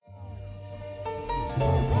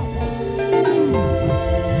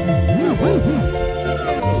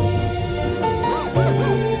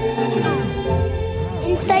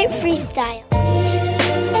Insight Freestyle.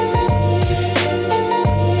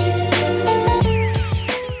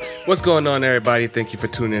 What's going on, everybody? Thank you for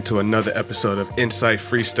tuning in to another episode of Insight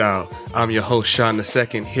Freestyle. I'm your host, Sean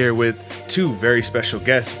II, here with two very special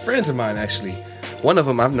guests, friends of mine, actually. One of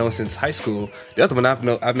them I've known since high school. The other one I've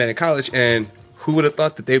met in college, and who would have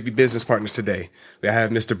thought that they'd be business partners today? We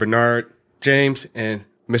have Mr. Bernard James and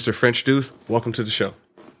Mr. French Deuce. Welcome to the show.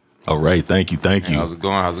 All right. Thank you. Hey, how's it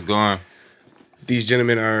going? These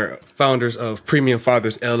gentlemen are founders of Premium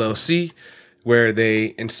Fathers LLC, where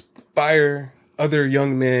they inspire other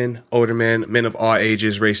young men, older men, men of all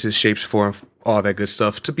ages, races, shapes, forms, all that good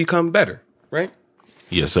stuff to become better, right?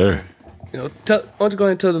 Yes, sir. You know, why don't you go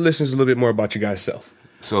ahead and tell the listeners a little bit more about you guys' self?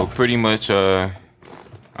 So pretty much, I'm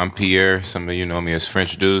Pierre. Some of you know me as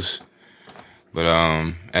French Deuce. But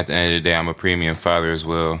at the end of the day, I'm a premium father as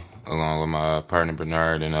well, along with my partner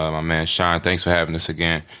Bernard and my man Sean. Thanks for having us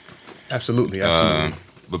again. Absolutely.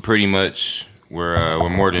 But pretty much, we're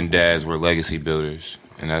more than dads. We're legacy builders,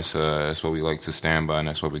 and that's what we like to stand by, and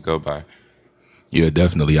that's what we go by. Yeah,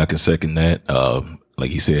 definitely. I can second that.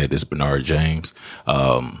 Like he said, it's Bernard James.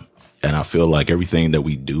 And I feel like everything that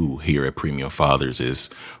we do here at Premium Fathers is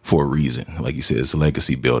for a reason. Like you said, it's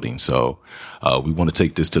legacy building. So we want to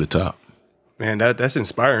take this to the top. Man, that's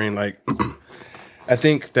inspiring. Like, I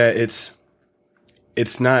think that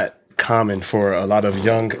it's not common for a lot of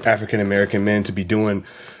young African-American men to be doing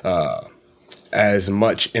as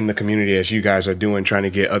much in the community as you guys are doing, trying to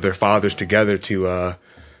get other fathers together to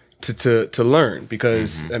learn.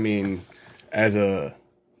 Because, I mean, as a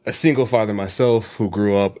single father myself who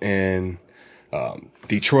grew up in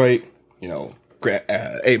Detroit,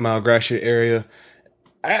 8 Mile Gratiot area,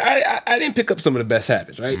 I didn't pick up some of the best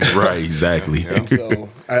habits, right? Right, exactly. And so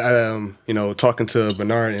I talking to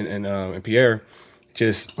Bernard and Pierre,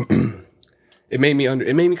 just it made me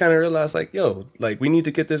kind of realize, like, we need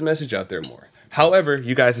to get this message out there more. However,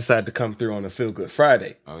 you guys decided to come through on a Feel Good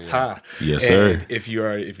Friday. Oh yeah. Ha. Yes, and sir. if you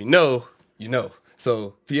know, you know.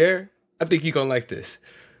 So Pierre, I think you're gonna like this.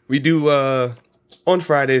 We do on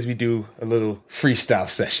Fridays we do a little freestyle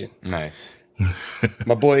session. Nice.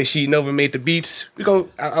 My boy She Nova made the beats.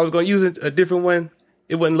 I was gonna use a different one.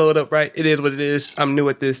 It wouldn't load up right. It is what it is. I'm new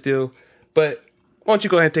at this still. But why don't you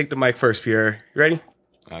go ahead and take the mic first, Pierre? You ready?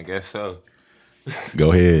 I guess so.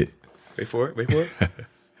 Go ahead. Wait for it.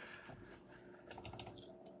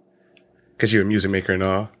 Because you're a music maker and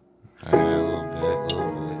all. A little bit.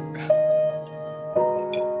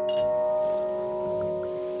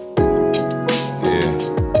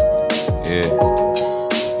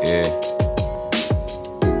 Yeah.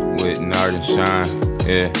 With Nard and Shine.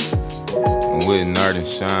 Yeah. I'm with Nard and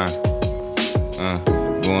Shine.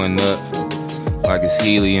 Going up like it's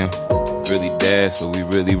helium. Really dash, but we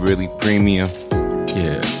really, really premium.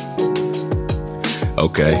 Yeah.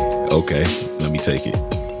 Okay. Let me take it.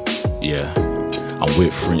 Yeah. I'm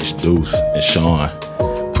with French Deuce and Sean.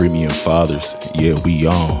 Premium Fathers. Yeah, we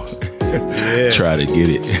on. Yeah. Try to get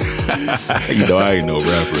it. I ain't no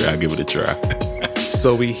rapper. I'll give it a try.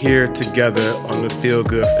 So we here together on the Feel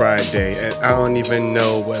Good Friday, and I don't even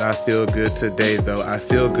know what I feel good today, though. I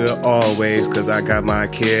feel good always because I got my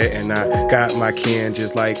kid and I got my kin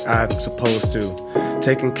just like I'm supposed to.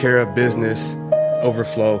 Taking care of business,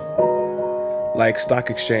 overflow, like stock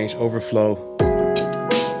exchange, overflow.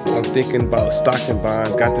 I'm thinking about stocks and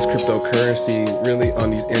bonds, got this cryptocurrency, really on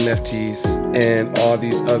these NFTs and all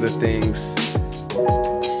these other things.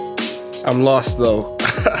 I'm lost, though.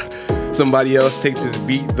 Somebody else take this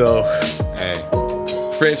beat, though. Hey,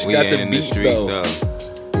 French we got ain't the in beat, the street though.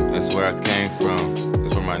 That's where I came from.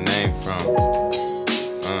 That's where my name from.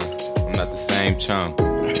 I'm not the same chum.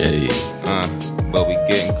 Hey. But we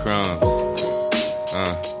getting crumbs.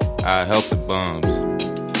 I help the bums.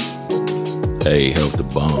 Hey, help the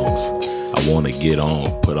bums. I want to get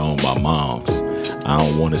on, put on my moms. I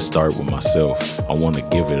don't want to start with myself. I want to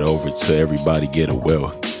give it over to everybody, get a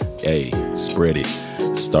wealth. Hey, spread it.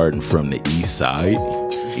 Starting from the east side.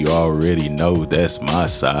 You already know that's my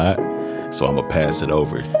side. So I'm going to pass it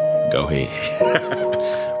over. Go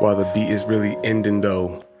ahead. While the beat is really ending,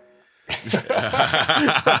 though. Hey.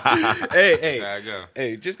 That's how I go.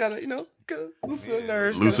 Hey, just gotta loosen the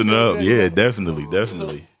nerves. Loosen up. Yeah, definitely.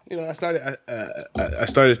 I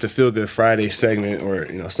started the Feel Good Friday segment,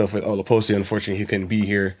 or stuff with Olaposi. Unfortunately, he couldn't be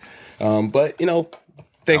here. But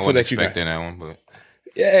thankful that you got that one, but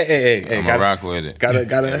yeah, hey, I'm gonna rock with it.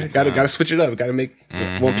 Gotta switch it up. Gotta make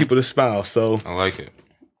want people to smile. So I like it.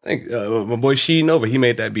 I think my boy Sheen Nova, he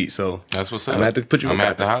made that beat. So That's what's up. I'm gonna have to put you. I'm gonna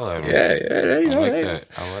have to holler at him. Yeah, there you I go. like Hey. that.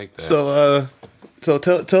 I like that. So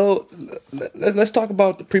let's talk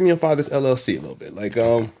about the Premium Fathers LLC a little bit. Like,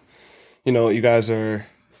 you guys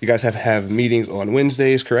have meetings on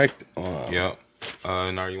Wednesdays, correct? Yep.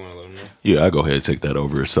 Nar, you want to let him know? Yeah, I go ahead and take that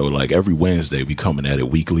over. So like every Wednesday, we coming at it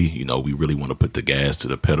weekly. You know, we really want to put the gas to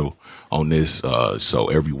the pedal on this. So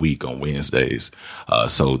every week on Wednesdays.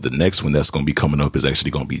 So the next one that's going to be coming up is actually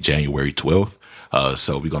going to be January 12th.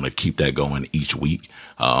 So we're going to keep that going each week.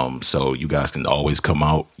 So you guys can always come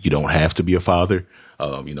out. You don't have to be a father.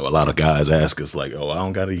 A lot of guys ask us like, oh, I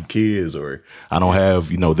don't got any kids or I don't have,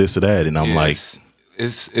 this or that. And I'm like,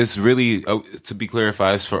 it's really, to be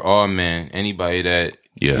clarified, it's for all men, anybody that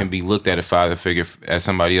can be looked at a father figure as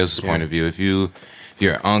somebody else's point of view. If you're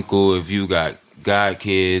an uncle, if you got god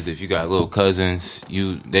kids, if you got little cousins,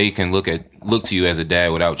 they can look to you as a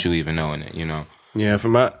dad without you even knowing it, Yeah,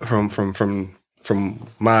 from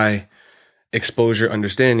my exposure,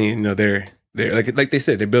 understanding, they're like they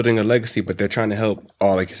said, they're building a legacy, but they're trying to help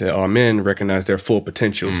all men recognize their full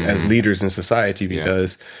potentials as leaders in society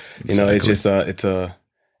because it's just it's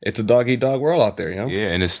a dog eat dog world out there, Yeah,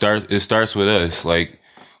 and it starts with us. Like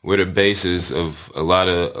we're the basis of a lot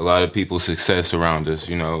of people's success around us.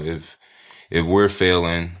 If we're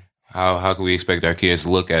failing, how can we expect our kids to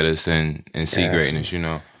look at us and see greatness?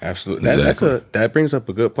 Absolutely. Exactly. That brings up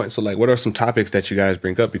a good point. So, like, what are some topics that you guys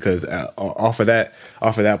bring up? Because off of that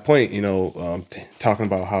point, talking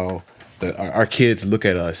about how our kids look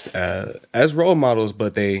at us as role models,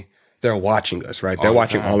 but they're watching us, right? They're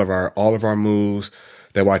watching all of our moves.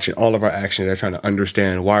 They're watching all of our actions. They're trying to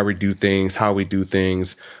understand why we do things, how we do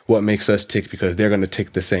things, what makes us tick, because they're going to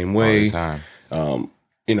tick the same way. All the time.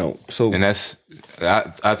 So and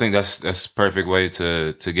I think that's a perfect way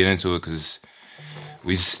to get into it because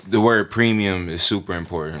the word premium is super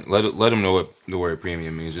important. Let them know what the word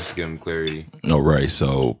premium means, just to give them clarity. all right.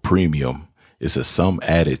 So premium is a sum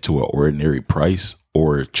added to an ordinary price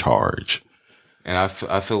or charge. And I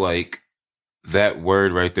feel like that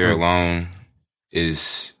word right there alone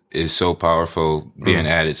is so powerful being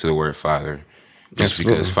added to the word father, just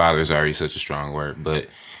Absolutely. because father is already such a strong word. But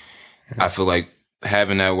I feel like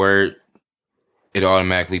having that word, it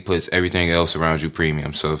automatically puts everything else around you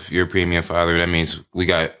premium. So if you're a premium father, that means we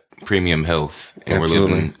got premium health and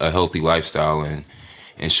Absolutely. we're living a healthy lifestyle and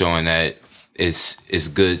showing that it's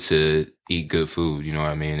good to eat good food, you know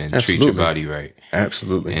what I mean? And treat your body right.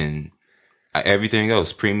 absolutely. And everything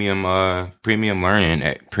else, premium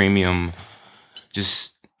learning, premium,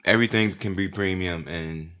 just everything can be premium.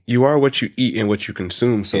 And You are what you eat and what you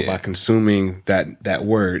consume. So by consuming that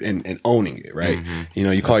word and owning it, right?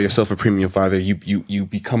 You call yourself a premium father. You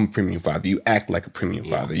become a premium father. You act like a premium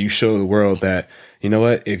father. You show the world that, you know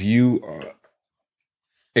what, if you are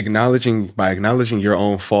acknowledging your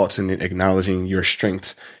own faults and acknowledging your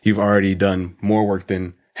strengths, you've already done more work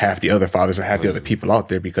than half the other fathers or half the other people out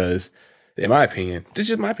there. Because in my opinion, this is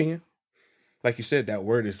just my opinion. Like you said, that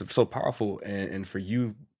word is so powerful, and for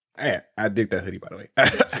you, I dig that hoodie, by the way.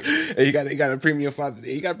 And you got a premium father.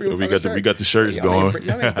 You got a premium father shirt. We got the shirts going.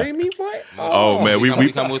 Y'all ain't bring me, boy. Oh man,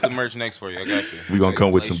 we come with the merch next for you. I got you. we gonna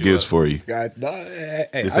come with some gifts for you. God,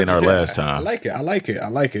 This ain't our last time. I like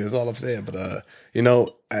it. That's all I'm saying. But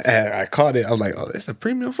I caught it. I was like, oh, that's a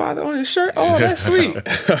premium father on his shirt. Oh, that's sweet.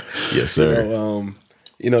 Yes, sir.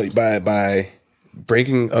 By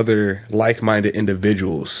bringing other like-minded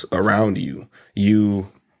individuals around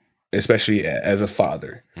you, especially as a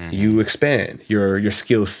father, you expand your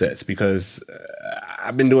skill sets, because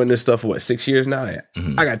I've been doing this stuff for 6 years now.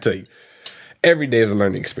 I gotta tell you, every day is a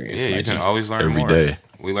learning experience. Yeah, you can always learn every more. day.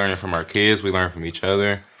 We learn it from our kids. We learn from each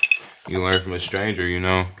other. You learn from a stranger,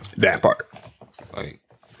 That part. like.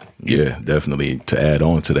 Yeah, definitely. To add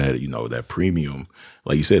on to that, that premium,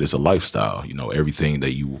 like you said, it's a lifestyle. Everything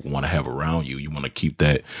that you want to have around you, you want to keep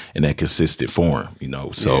that in that consistent form,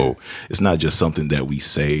 So it's not just something that we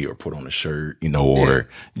say or put on a shirt, or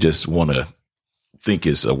just want to think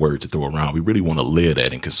it's a word to throw around. We really want to live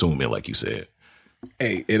that and consume it, like you said.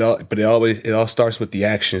 Hey, it all starts with the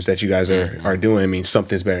actions that you guys are doing. I mean,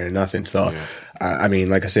 something's better than nothing. So, I mean,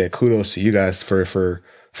 like I said, kudos to you guys for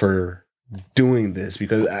doing this,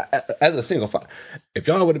 because as a single father, if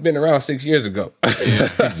y'all would have been around 6 years ago,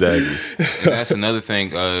 Exactly. And that's another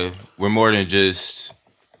thing. We're more than just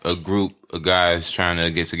a group of guys trying to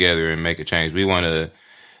get together and make a change. We want to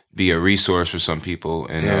be a resource for some people,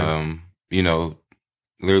 and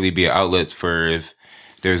literally be an outlet for if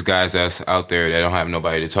there's guys that's out there that don't have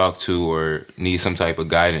nobody to talk to or need some type of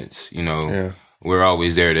guidance. We're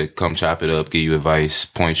always there to come chop it up, give you advice,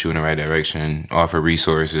 point you in the right direction, offer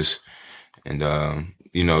resources. And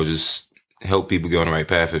just help people get on the right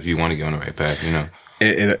path if you want to get on the right path,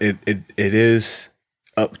 It is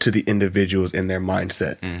up to the individuals and their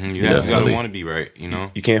mindset. You gotta want to be right,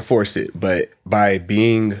 You can't force it, but by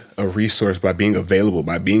being a resource, by being available,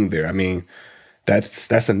 by being there, I mean,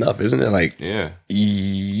 that's enough, isn't it? Like,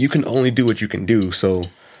 you can only do what you can do. So,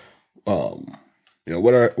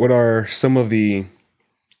 what are some of the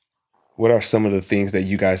things that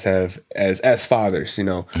you guys have as fathers?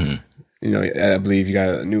 I believe you got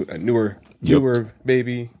a newer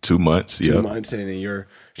baby, 2 months, 2 months, and then your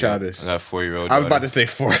child is. I got a 4-year-old. I was about to say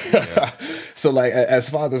 4. Yeah. So, like, as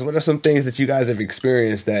fathers, what are some things that you guys have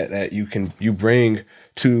experienced that you bring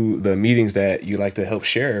to the meetings that you like to help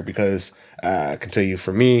share? Because I can tell you,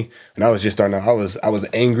 for me, when I was just starting out, I was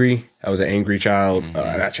angry. I was an angry child.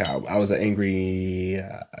 Not child. I was an angry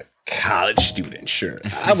college student. Sure,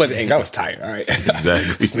 I wasn't angry. I was tired. All right,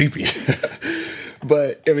 exactly. Sleepy.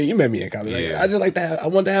 But I mean, you met me in college. I just I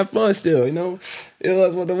wanted to have fun still. It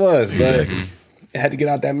was what it was. But exactly. I had to get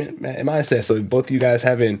out that mindset. So both of you guys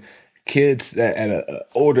having kids at an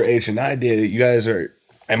older age than I did, you guys are,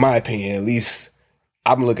 in my opinion, at least.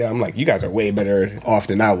 I'm like, you guys are way better off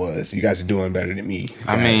than I was. You guys are doing better than me.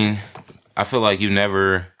 I mean, I feel like you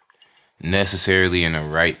never necessarily in the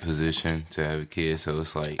right position to have a kid, so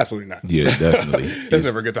it's like absolutely not. Yeah, definitely. That's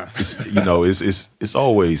never a good time. It's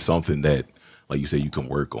always something that, like you say, you can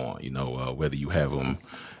work on. Whether you have them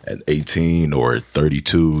at 18 or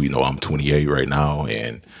 32. I'm 28 right now,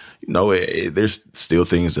 and there's still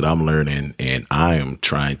things that I'm learning, and I am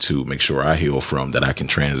trying to make sure I heal from that I can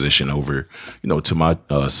transition over, to my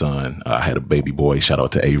son. I had a baby boy. Shout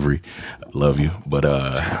out to Avery. Love you. But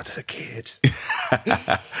shout out to the kids.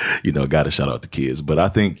 Got to shout out the kids. But I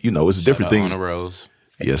think, it's different things. On the rose.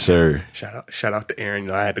 Yes, sir. Shout out to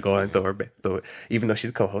Erin. I had to go ahead and throw it, even though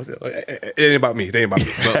she's the co-host. It ain't about me.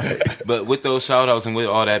 But with those shout outs and with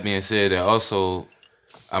all that being said,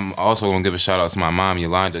 I'm also gonna give a shout out to my mom,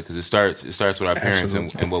 Yolanda, because it starts with our parents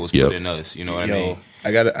and what was put in us. You know what I mean?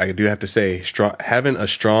 I do have to say, having a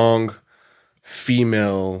strong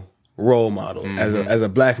female role model as a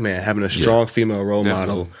black man, having a strong female role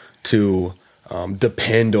model to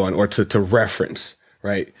depend on or to reference,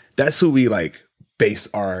 right? That's who we base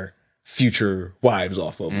our future wives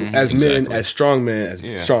off of. As men, as strong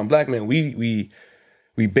black men, we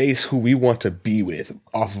base who we want to be with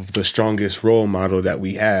off of the strongest role model that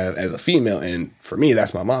we have as a female. And for me,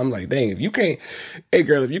 that's my mom. I'm like, dang, if you can't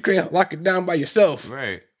lock it down by yourself.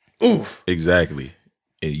 Right. Oof. Exactly.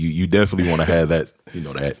 And you definitely want to have that,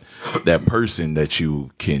 that person that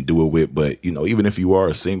you can do it with. But, even if you are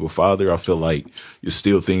a single father, I feel like there's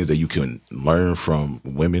still things that you can learn from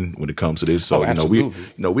women when it comes to this. So, we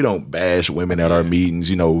don't bash women at our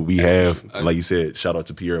meetings. We have, like you said, shout out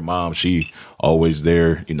to Pierre's mom. She always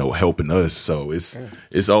there, helping us. So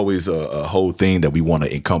it's always a whole thing that we want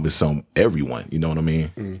to encompass on everyone. You know what I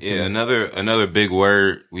mean? Yeah. Another big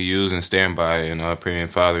word we use and stand by in our Premium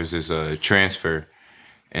Fathers is transfer.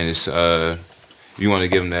 And it's, you want to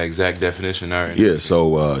give them that exact definition, all right? Yeah,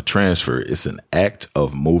 so transfer, it's an act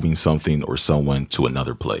of moving something or someone to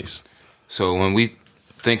another place. So when we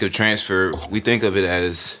think of transfer, we think of it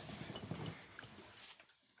as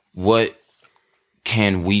what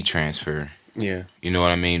can we transfer? Yeah. You know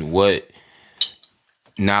what I mean? What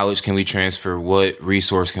knowledge can we transfer? What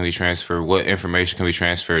resource can we transfer? What information can we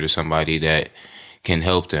transfer to somebody that can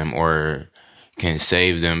help them or can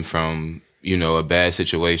save them from a bad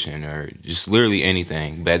situation or just literally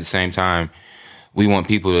anything. But at the same time, we want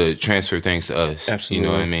people to transfer things to us. Absolutely.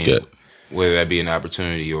 You know what I mean? Yeah. Whether that be an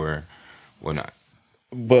opportunity or whatnot.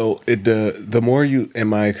 Well, the more you, in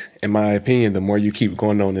my opinion, the more you keep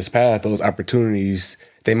going on this path, those opportunities,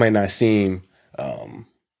 they might not seem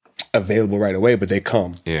available right away, but they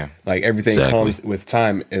come. Yeah. Like everything Exactly. comes with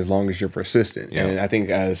time as long as you're persistent. Yeah. And I think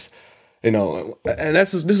and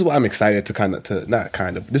this is why I'm excited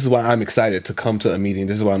this is why I'm excited to come to a meeting.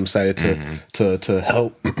 This is why I'm excited to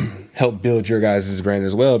help build your guys' brand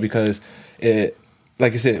as well, because it,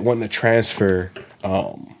 like you said, wanting to transfer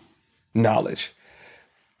knowledge.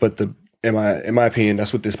 But in my opinion,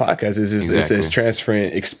 that's what this podcast is. Exactly. It's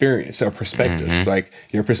transferring experience or perspectives, like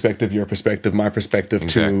your perspective, my perspective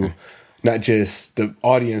to not just the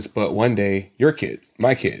audience, but one day your kid,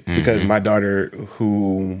 my kid, because my daughter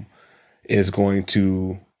who is going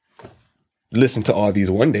to listen to all these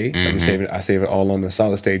one day. I save it all on the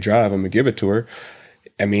Solid State Drive. I'm gonna give it to her.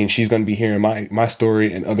 I mean, she's gonna be hearing my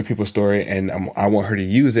story and other people's story, and I want her to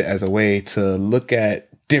use it as a way to look at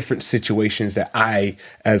different situations that I,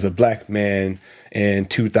 as a black man in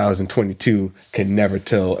 2022, can never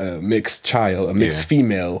tell a mixed child, a mixed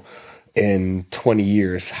female, in 20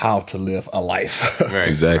 years how to live a life. Right,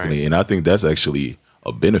 Exactly. right. And I think that's actually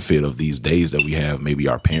a benefit of these days that we have. Maybe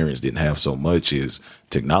our parents didn't have so much is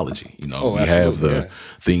technology. You know, we have the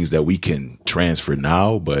things that we can transfer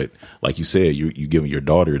now, but like you said, you giving your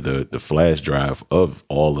daughter the flash drive of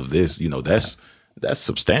all of this, you know, that's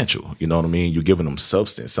substantial. You know what I mean? You're giving them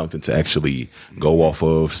substance, something to actually go off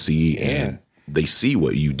of, see, and they see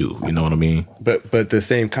what you do. You know what I mean? But the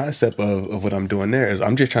same concept of what I'm doing there is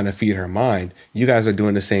I'm just trying to feed her mind. You guys are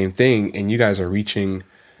doing the same thing, and you guys are reaching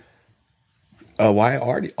a wide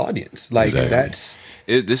audience. Like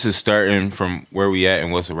Exactly. This is starting from where we at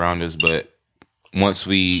and what's around us, but once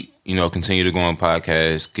we, you know, continue to go on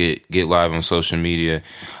podcasts, get live on social media,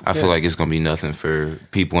 I feel like it's gonna be nothing for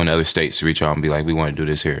people in other states to reach out and be like, we want to do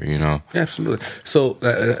this here, you know? Absolutely. So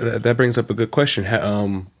that brings up a good question.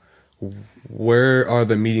 Where are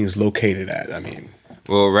the meetings located at? I mean,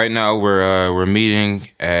 Well, right now we're meeting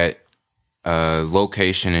at a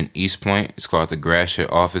location in East Point. It's called the Gratiot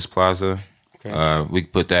Office Plaza. We can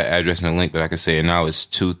put that address in the link, but I can say it now. It's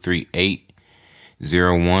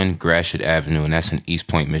 23801 Gratiot Avenue, and that's in East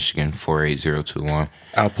Point, Michigan, 48021.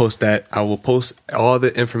 I'll post that. I will post all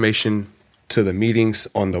the information to the meetings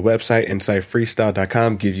on the website,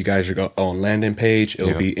 insightfreestyle.com. Give you guys your own landing page.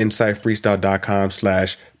 It'll be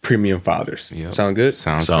insightfreestyle.com/premiumfathers. Yep. Sound good?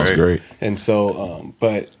 Sounds great. And so,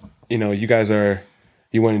 but you know, you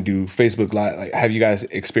want to do Facebook Live. Like, have you guys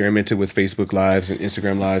experimented with Facebook Lives and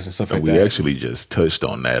Instagram Lives and stuff like We that? actually just touched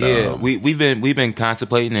on that. Yeah, we've been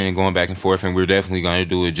contemplating and going back and forth, and we're definitely going to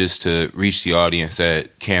do it just to reach the audience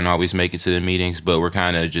that can't always make it to the meetings. But we're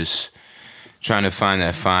kind of just trying to find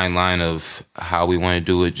that fine line of how we want to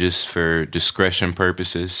do it, just for discretion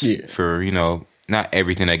purposes. Yeah. For, you know, not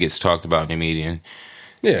everything that gets talked about in the meeting,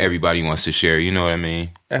 Yeah, everybody wants to share. You know what I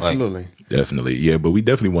mean? absolutely. Definitely. Yeah, but we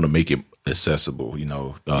definitely want to make it accessible, you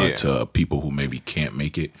know, to people who maybe can't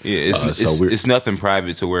make it. Yeah, it's nothing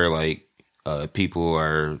private to where like people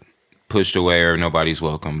are pushed away or nobody's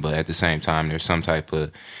welcome, but at the same time there's some type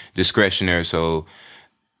of discretion there, so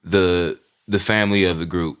the family of the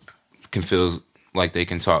group can feel like they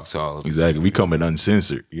can talk to all of them. Exactly. We come in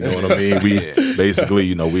uncensored. You know what I mean? We basically,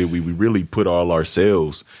 you know, we really put all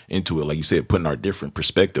ourselves into it. Like you said, putting our different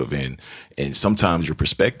perspective in. And sometimes your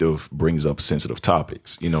perspective brings up sensitive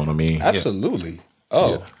topics. You know what I mean? Absolutely.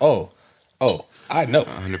 Oh, I know.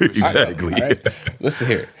 100%. Exactly. I know, right? Listen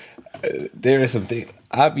here. There is something.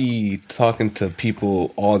 I be talking to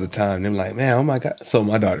people all the time. They're like, man, oh my God. So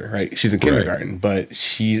my daughter, right? She's in kindergarten, but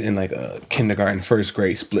she's in like a kindergarten, first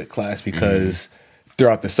grade split class because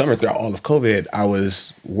throughout the summer, throughout all of COVID, I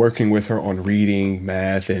was working with her on reading,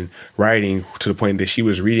 math, and writing to the point that she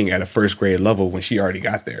was reading at a first grade level when she already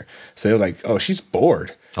got there. So they're like, oh, she's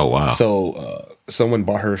bored. Oh, wow. So someone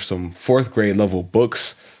bought her some fourth grade level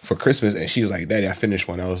books for Christmas, and she was like, Daddy, I finished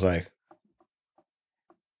one. I was like,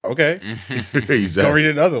 okay, Exactly. go read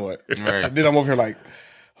another one. Right. Then I'm over here like,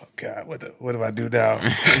 oh God, what do I do now?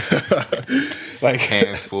 Like,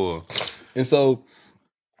 Hands full. and so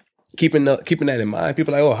keeping that in mind,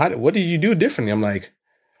 people are like, oh, what did you do differently? I'm like,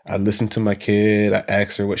 I listen to my kid, I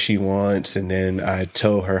ask her what she wants, and then I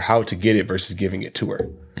tell her how to get it versus giving it to her.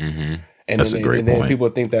 Mm-hmm. And That's then, a great and then point. people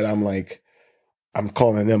think that I'm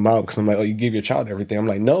calling them out because I'm like, oh, you give your child everything. I'm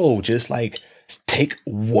like, no, just like take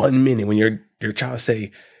 1 minute when your child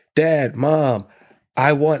say, Dad, Mom,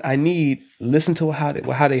 I need, listen to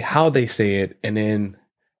how they say it, and then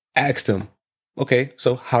ask them, okay,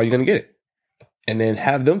 so how are you gonna get it? And then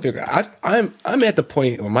have them figure out. I'm at the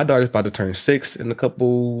point where my daughter's about to turn 6 in a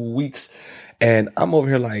couple weeks, and I'm over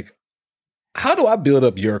here like, how do I build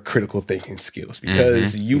up your critical thinking skills?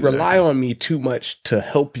 Because you rely on me too much to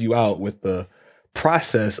help you out with the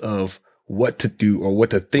process of what to do or what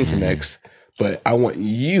to think next. But I want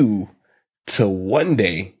you to one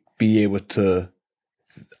day be able to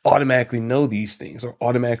automatically know these things or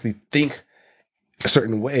automatically think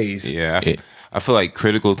certain ways. Yeah, I feel like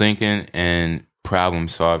critical thinking and problem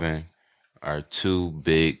solving are two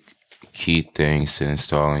big key things to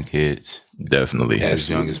installing kids Definitely. as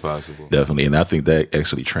young as possible. Definitely. And I think that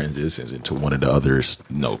actually transitions into one of the other,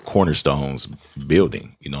 cornerstones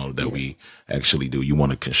building, that we actually do. You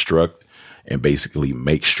want to construct and basically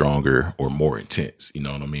make stronger or more intense. You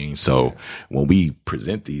know what I mean? So when we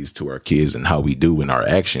present these to our kids and how we do in our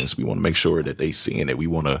actions, we want to make sure that they seeing it. We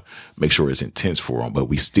want to make sure it's intense for them, but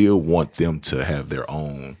we still want them to have their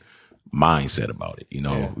own mindset about it.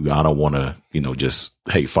 I don't want to, just,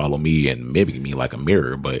 hey, follow me and mimic me like a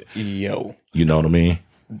mirror, but Yo, you know what I mean?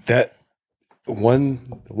 that one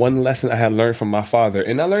lesson I had learned from my father,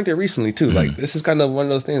 and I learned it recently too. Like, this is kind of one of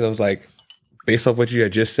those things I was like, based off what you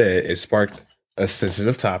had just said, it sparked a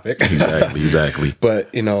sensitive topic. Exactly.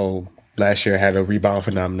 But, you know, last year I had a rebound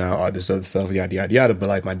phenomenon, all this other stuff, yada, yada, yada. But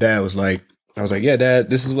like my dad was like, I was like, yeah, Dad,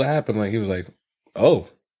 this is what happened. Like, he was like, oh,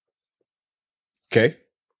 okay.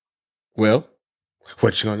 Well,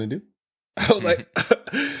 what you gonna do? I was like,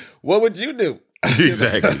 what would you do?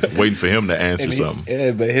 Exactly. Waiting for him to answer And something.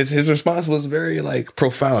 Yeah, but his response was very like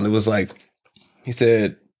profound. It was like, he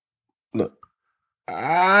said, look,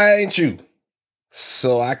 I ain't you,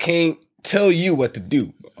 so I can't tell you what to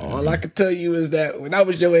do. All I can tell you is that when I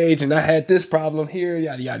was your age and I had this problem here,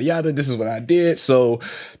 yada, yada, yada, this is what I did. So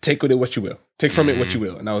take with it what you will. Take from it what you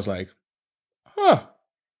will. And I was like, huh,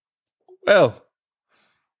 well,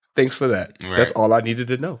 thanks for that. Right. That's all I needed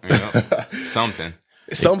to know. Yep. Something.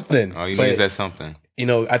 Something. All you But, need is that something. you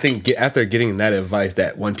know, I think after getting that advice,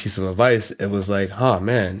 that one piece of advice, it was like, huh,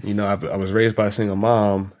 man, you know, I was raised by a single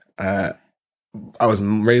mom. I was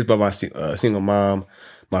raised by my single mom.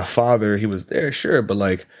 My father, he was there, sure, but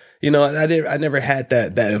like, you know, I never had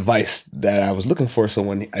that advice that I was looking for. So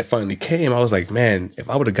when I finally came, I was like, man, if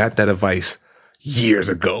I would have got that advice years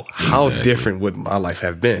ago, how different would my life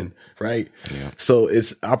have been, right? Yeah. So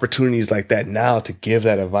it's opportunities like that now to give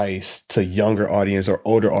that advice to younger audience or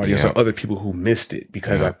older audience or other people who missed it,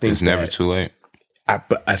 because I think It's never too late.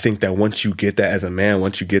 but I think that once you get that as a man,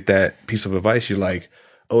 once you get that piece of advice, you're like,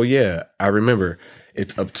 oh yeah, I remember.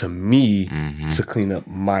 It's up to me to clean up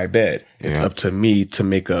my bed. It's up to me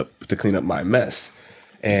to clean up my mess.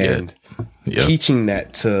 And teaching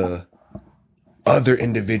that to other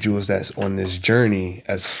individuals that's on this journey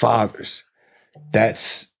as fathers,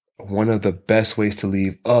 that's one of the best ways to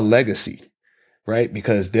leave a legacy, right?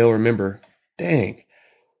 Because they'll remember, dang,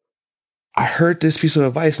 I heard this piece of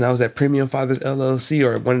advice and I was at Premium Fathers LLC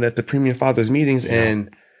or one of the Premium Fathers meetings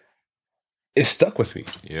and it stuck with me.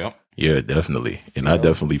 Yep. Yeah, definitely. And I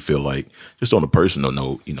definitely feel like, just on a personal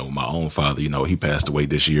note, you know, my own father, you know, he passed away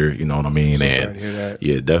this year, you know what I mean? So and sorry to hear that.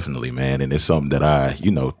 yeah, definitely, man. And it's something that I,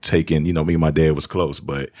 you know, taken, you know, me and my dad was close,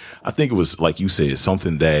 but I think it was, like you said,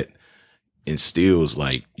 something that instills,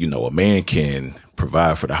 like, you know, a man can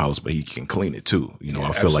provide for the house, but he can clean it too. You know,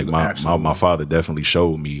 I feel like my father definitely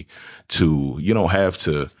showed me to, you don't have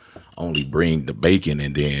to only bring the bacon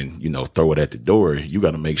and then, you know, throw it at the door. You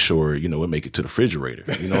got to make sure, you know, it make it to the refrigerator.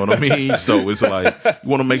 You know what I mean? So it's like, you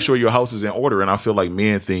want to make sure your house is in order. And I feel like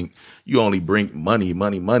men think you only bring money,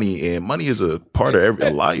 and money is a part of every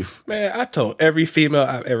life. Man, I told every female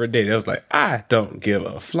I've ever dated, I was like, I don't give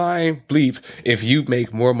a flying bleep if you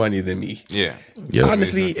make more money than me. Yeah. Yeah.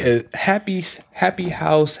 Honestly, happy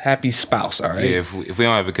house, happy spouse. All right. Yeah, if we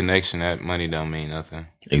don't have a connection, that money don't mean nothing.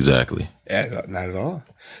 Exactly. Yeah, not at all.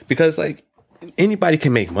 Because like anybody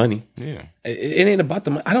can make money. Yeah. It ain't about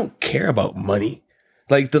the money. I don't care about money.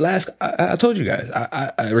 Like I told you guys,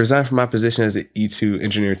 I resigned from my position as an E2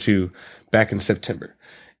 engineer 2 back in September.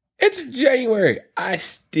 It's January. I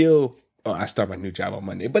start my new job on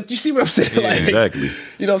Monday. But you see what I'm saying? Yeah, like, exactly.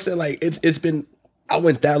 You know what I'm saying? Like it's been, I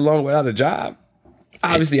went that long without a job.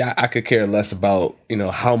 Obviously, I could care less about, you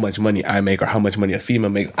know, how much money I make or how much money a female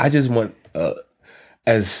makes. I just want,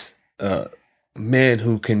 as men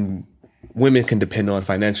who women can depend on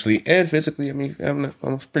financially and physically. I mean,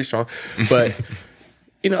 I'm pretty strong, but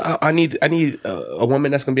you know, I need a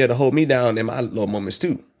woman that's gonna be able to hold me down in my low moments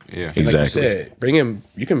too. Yeah, exactly. Like you said,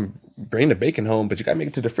 you can bring the bacon home, but you gotta make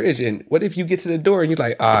it to the fridge. And what if you get to the door and you're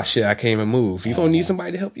like, ah, shit, I can't even move? You're gonna need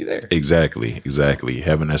somebody to help you there. Exactly.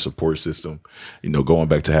 Having that support system, you know, going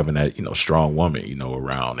back to having that, you know, strong woman, you know,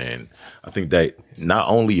 around. And I think that not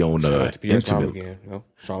only on the intimate, again, you know,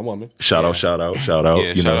 strong woman. shout out. Yeah, you shout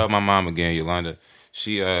know. out my mom again, Yolanda.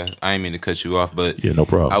 She, I didn't mean to cut you off, but Yeah, no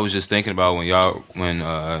problem. I was just thinking about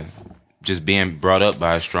when just being brought up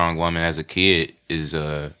by a strong woman as a kid is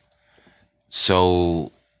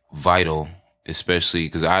so vital, especially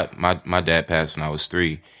because my dad passed when I was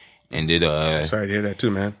 3, and Sorry to hear that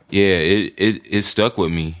too, man. yeah, it stuck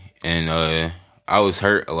with me, and I was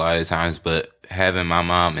hurt a lot of times, but having my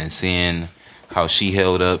mom and seeing how she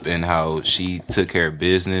held up and how she took care of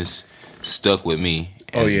business stuck with me.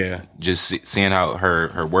 Oh, And yeah. just seeing how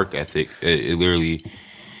her work ethic,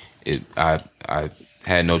 I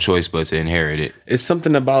had no choice but to inherit it. It's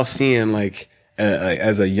something about seeing like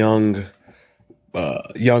as a young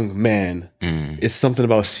man, it's something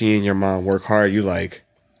about seeing your mom work hard. You like,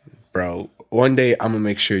 bro, one day I'm gonna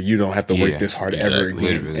make sure you don't have to work Yeah, this hard exactly. ever again.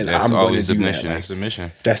 Literally, And that's I'm always the gonna do mission. that. That's the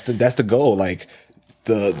mission. That's the goal. Like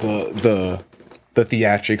the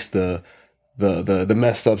theatrics, the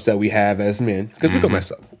mess ups that we have as men, because we gonna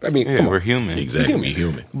mess up. I mean, Yeah, come on. we're human. Exactly. Be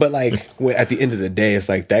human. But like at the end of the day, it's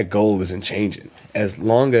like that goal isn't changing. As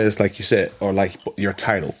long as, like you said, or like your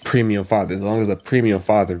title, premium father, as long as a premium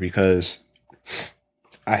father, because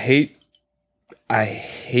I hate,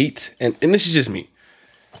 and this is just me.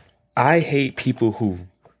 I hate people who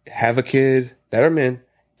have a kid that are men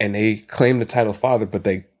and they claim the title father, but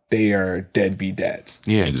they are deadbeat dads.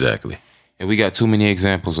 Yeah, Exactly. and we got too many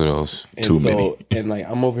examples of those. And Too many. And like,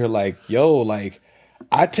 I'm over here like, yo, like,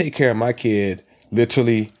 I take care of my kid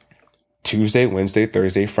literally Tuesday, Wednesday,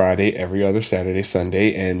 Thursday, Friday, every other Saturday,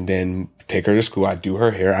 Sunday, and then take her to school. I do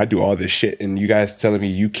her hair. I do all this shit. And you guys telling me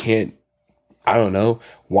you can't, I don't know,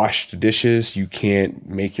 wash the dishes. You can't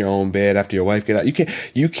make your own bed after your wife get out.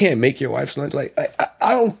 You can't make your wife's lunch. Like,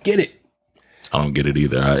 I don't get it. I don't get it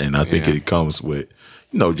either. I think it comes with,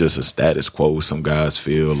 just a status quo some guys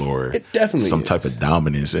feel, or It definitely some is. type of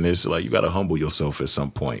dominance. And it's like, you got to humble yourself at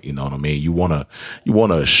some point. You know what I mean? You want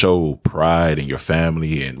to show pride in your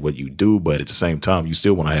family and what you do, but at the same time, you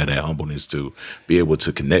still want to have that humbleness to be able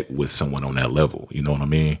to connect with someone on that level. You know what I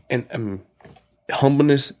mean? And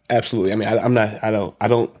humbleness, absolutely. I mean, I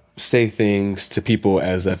don't say things to people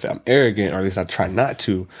as if I'm arrogant, or at least I try not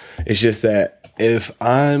to. It's just that if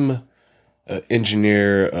I'm an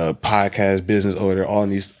engineer, a podcast business owner, all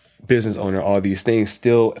these things,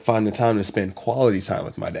 still find the time to spend quality time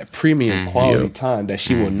with my dad, premium quality time that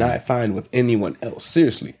she will not find with anyone else.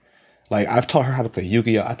 Seriously, like, I've taught her how to play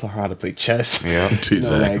Yu-Gi-Oh. I taught her how to play chess. Yeah,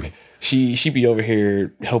 Exactly. Like, she be over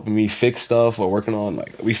here helping me fix stuff or working on,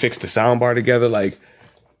 like, we fixed the sound bar together. Like,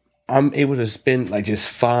 I'm able to spend, like, just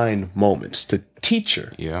find moments to teach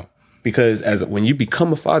her. yeah, Because when you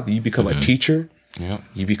become a father, you become a teacher. yeah.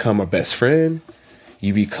 You become a best friend.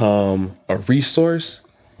 You become a resource.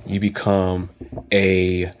 You become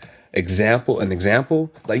an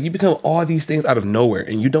example. Like, you become all these things out of nowhere,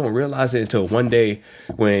 and you don't realize it until one day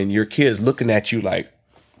when your kid's looking at you like,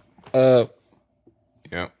 Yeah.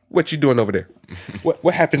 what you doing over there?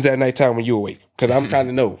 What happens at nighttime when you awake? Because I'm trying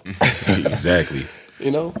to know. Exactly.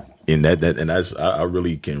 You know? And I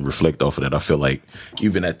really can reflect off of that. I feel like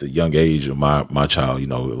even at the young age of my child,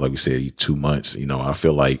 like we said, 2 months, I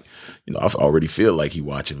feel like, I already feel like he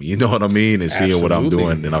watching me, you know what I mean? And seeing what I'm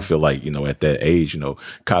Absolutely. doing. And I feel like, at that age,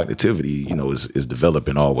 cognitivity, is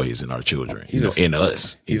developing always in our children, in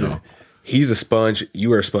us, He's a sponge.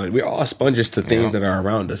 You are a sponge. We're all sponges to things that are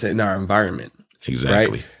around us in our environment.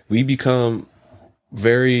 Exactly. Right? We become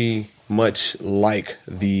very much like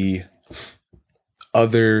the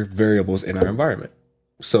other variables in our environment.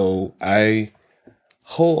 So I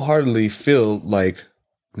wholeheartedly feel like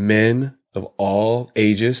men of all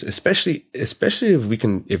ages, especially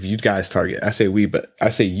if you guys target, I say we, but I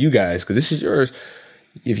say you guys, because this is yours.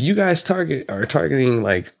 If you guys are targeting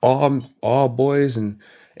like all boys and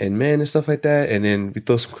men and stuff like that, and then we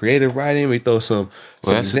throw some creative writing, we throw some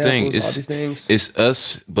That's the thing. examples, all these things. It's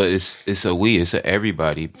us, but it's a we. It's a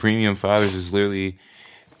everybody. Premium Fathers is literally.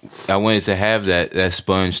 I wanted to have that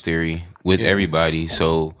sponge theory with everybody.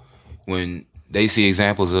 So when they see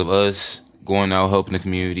examples of us going out helping the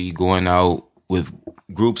community, going out with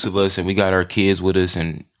groups of us, and we got our kids with us,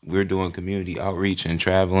 and we're doing community outreach and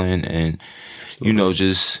traveling, and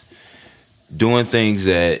just doing things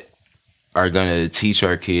that are gonna teach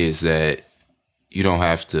our kids that you don't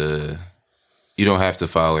have to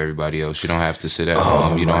follow everybody else. You don't have to sit at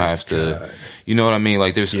home. You don't have to. You know what I mean?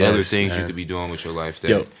 Like, there's other things you could be doing with your life.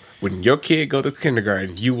 That When your kid go to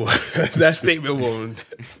kindergarten, you will that statement will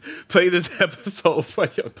play this episode for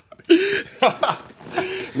your daughter.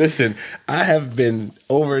 Listen, I have been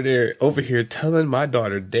over here telling my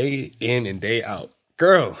daughter day in and day out,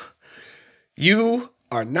 girl, you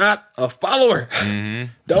are not a follower.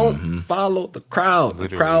 Don't follow the crowd. The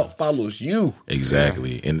crowd follows you.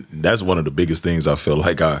 Exactly. And that's one of the biggest things I feel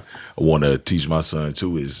like I want to teach my son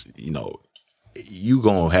too is, you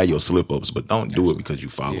gonna have your slip ups, but don't do it because you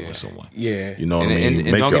following someone. Yeah. You know what I mean?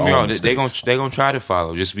 And don't get me wrong, they gonna try to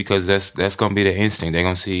follow just because that's gonna be the instinct. They're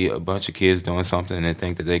gonna see a bunch of kids doing something and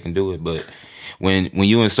think that they can do it. But when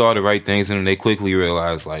you install the right things in them, they quickly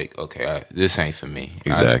realize, like, okay, this ain't for me.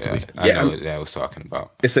 Exactly. I know what I was talking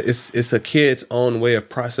about. It's a kid's own way of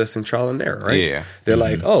processing trial and error, right? Yeah. They're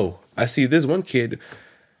like, oh, I see this one kid.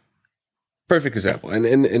 Perfect example.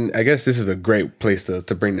 And I guess this is a great place to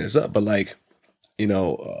bring this up, but like,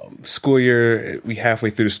 school year, we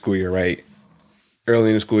halfway through the school year, right? Early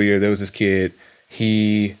in the school year, there was this kid,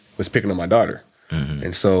 he was picking on my daughter.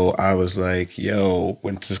 And so I was like, yo,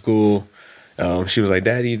 went to school. She was like,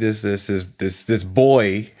 Daddy, this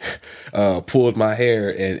boy pulled my hair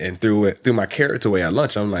and threw my carrots away at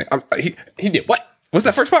lunch. I'm like, he did what? What's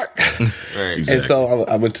that first part? Right. Exactly. And so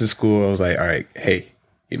I went to school. I was like, all right, hey,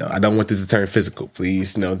 I don't want this to turn physical.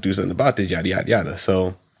 Please, do something about this, yada, yada, yada.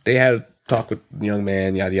 So they had a talk with the young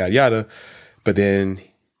man, yada, yada, yada. But then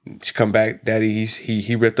She come back, Daddy.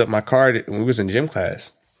 He ripped up my card when we was in gym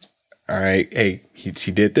class. All right, hey,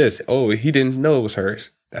 she did this. Oh, he didn't know it was hers.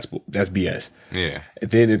 That's BS. Yeah.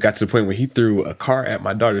 And then it got to the point where he threw a car at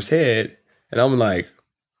my daughter's head, and I'm like,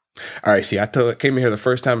 all right, see, came in here the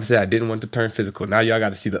first time and said I didn't want to turn physical. Now y'all got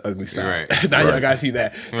to see the ugly side. Right. Now y'all got to see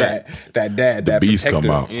that dad, The that beast protector.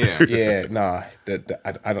 come out. Yeah. Yeah, nah,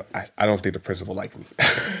 I don't think the principal liked me.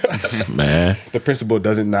 Man. The principal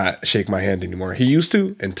doesn't not shake my hand anymore. He used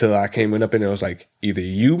to until I came up in there and was like, either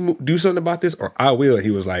you do something about this or I will. And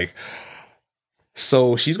he was like,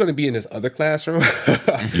 so she's going to be in this other classroom.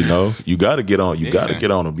 You know, you got to get on. You got to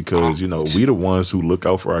get on them because, you know, we the ones who look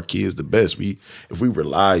out for our kids the best. If we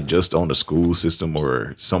rely just on the school system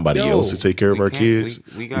or somebody else to take care of our kids,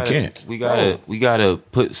 we can't. We gotta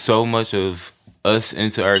put so much of us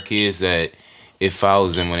into our kids that it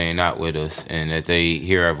follows them when they're not with us, and that they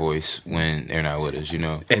hear our voice when they're not with us. You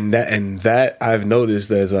know, And that I've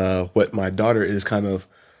noticed as what my daughter is kind of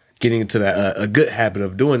getting into that a good habit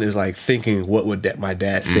of doing is like thinking, what would my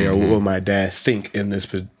dad say or what would my dad think in this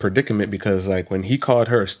predicament? Because like when he called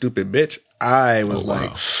her a stupid bitch, I was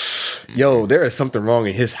like, yo, there is something wrong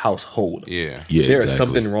in his household. yeah, There is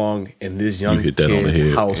something wrong in this young hit that on the kid's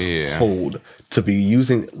head. household to be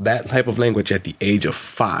using that type of language at the age of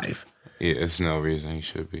 5. yeah. There's no reason he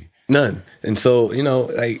should be. None. And so, you know,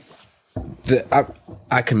 like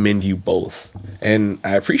I commend you both, and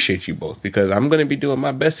I appreciate you both because I'm going to be doing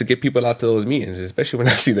my best to get people out to those meetings, especially when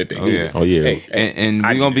I see that they need it. Oh, yeah. Hey, And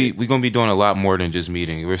I we're gonna be doing a lot more than just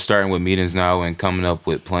meetings. We're starting with meetings now and coming up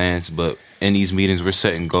with plans. But in these meetings, we're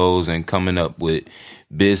setting goals and coming up with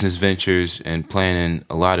business ventures and planning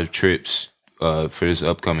a lot of trips for this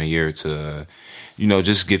upcoming year to, you know,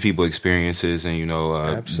 just give people experiences and, you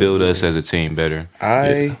know, build us as a team better.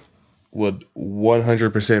 I would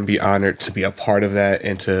 100% be honored to be a part of that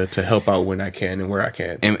and to help out when I can and where I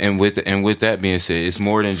can. And with that being said, it's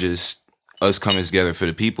more than just us coming together for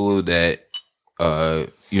the people that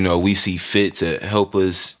you know, we see fit to help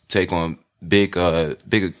us take on big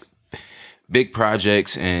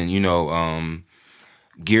projects and, you know,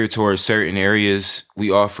 geared towards certain areas.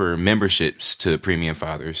 We offer memberships to Premium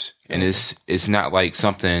Fathers. And it's not like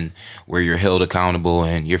something where you're held accountable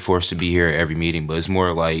and you're forced to be here at every meeting, but it's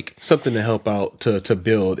more like Something to help out to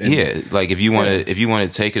build. And like if you want to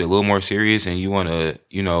take it a little more serious and you want to,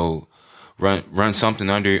 you know, run something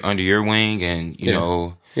under your wing and, you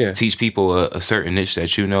know, teach people a certain niche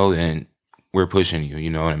that you know, then we're pushing you. You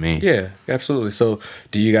know what I mean? Yeah, absolutely. So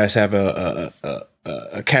do you guys have a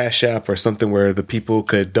Cash App or something where the people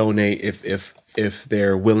could donate if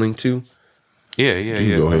they're willing to? Yeah.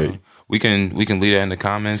 Go ahead. We can leave that in the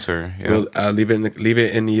comments or We'll leave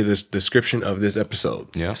it in the description of this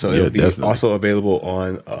episode. Yeah. So it'll be definitely. also available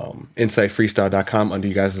on insightfreestyle.com under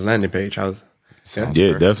you guys' landing page.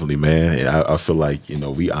 Yeah, definitely, man. And I feel like, you know,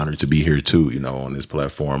 we honored to be here too, you know, on this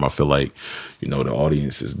platform. I feel like, you know, the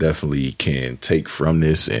audiences definitely can take from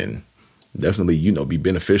this and definitely, you know, be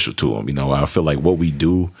beneficial to them. You know, I feel like what we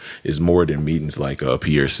do is more than meetings, like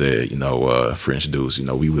Pierre said, you know, French Deuce, you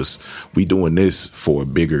know, we doing this for a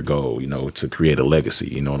bigger goal, you know, to create a legacy,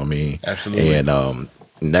 you know what I mean? Absolutely. And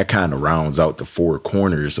that kind of rounds out the 4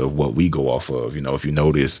 corners of what we go off of. You know, if you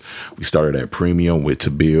notice, we started at Premium with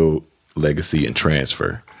to build, legacy, and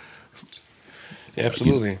transfer.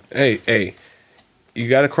 Absolutely. Hey, you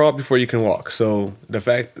got to crawl before you can walk. So the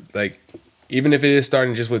fact, like, even if it is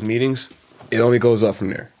starting just with meetings, it only goes up from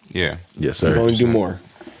there. Yeah. Yes, You can sir. only do more.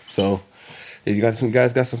 So, if you guys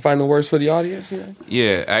got some final words for the audience?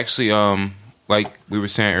 Yeah, actually, like we were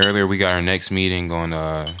saying earlier, we got our next meeting on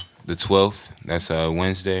the 12th. That's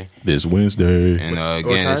Wednesday. This Wednesday. And What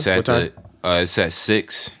again, time? it's at What it's at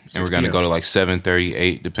 6, and we're gonna p.m. go to like 7:30,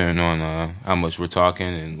 8, depending on how much we're talking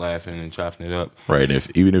and laughing and chopping it up. Right.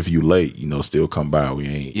 Even if you late, you know, still come by. We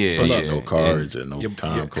ain't Yeah, no cards and no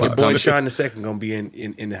time Your clock. boy Sean the second gonna be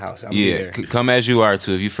in the house. I'll be Yeah, there. come as you are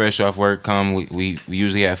too. If you fresh off work, come. We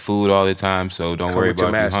usually have food all the time, so don't Come worry with your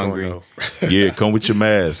about if mask you're on, hungry. though. Yeah, come with your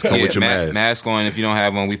mask. Come with your mask. Mask on. If you don't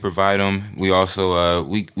have one, we provide them. We also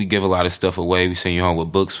we give a lot of stuff away. We send you home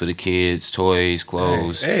with books for the kids, toys,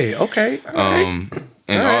 clothes. Hey, okay. All right.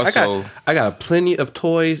 And All right, also, I got plenty of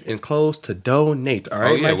toys and clothes to donate. All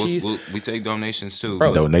right, my G's. we take donations too.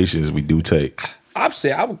 Bro. Donations we do take. I'm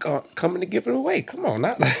saying I would come to give it away. Come on,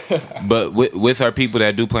 not. But with our people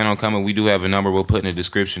that do plan on coming, we do have a number we'll put in the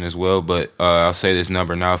description as well. But I'll say this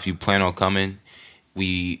number now. If you plan on coming,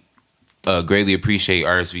 we greatly appreciate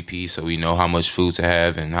RSVP so we know how much food to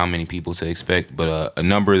have and how many people to expect. But a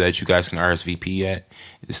number that you guys can RSVP at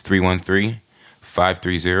is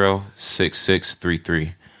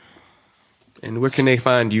 313-530-6633. And where can they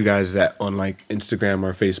find you guys at on like Instagram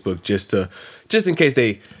or Facebook, just in case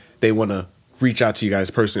they want to reach out to you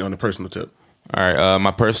guys personally on a personal tip? All right,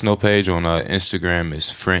 my personal page on Instagram is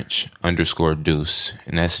French_Deuce,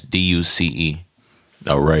 and that's DUCE.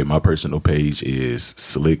 All right, my personal page is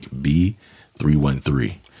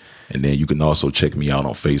SlickB313. And then you can also check me out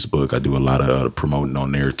on Facebook. I do a lot of promoting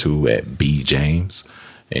on there too at B James,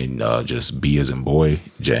 and just B as in boy,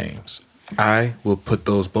 James. I will put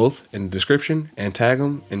those both in the description and tag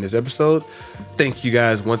them in this episode. Thank you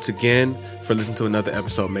guys once again for listening to another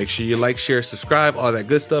episode. Make sure you like, share, subscribe, all that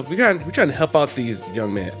good stuff. We're trying to help out these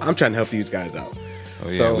young men. I'm trying to help these guys out. Oh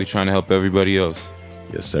yeah, we're trying to help everybody else.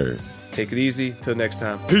 Yes, sir. Take it easy. Till next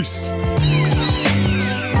time. Peace.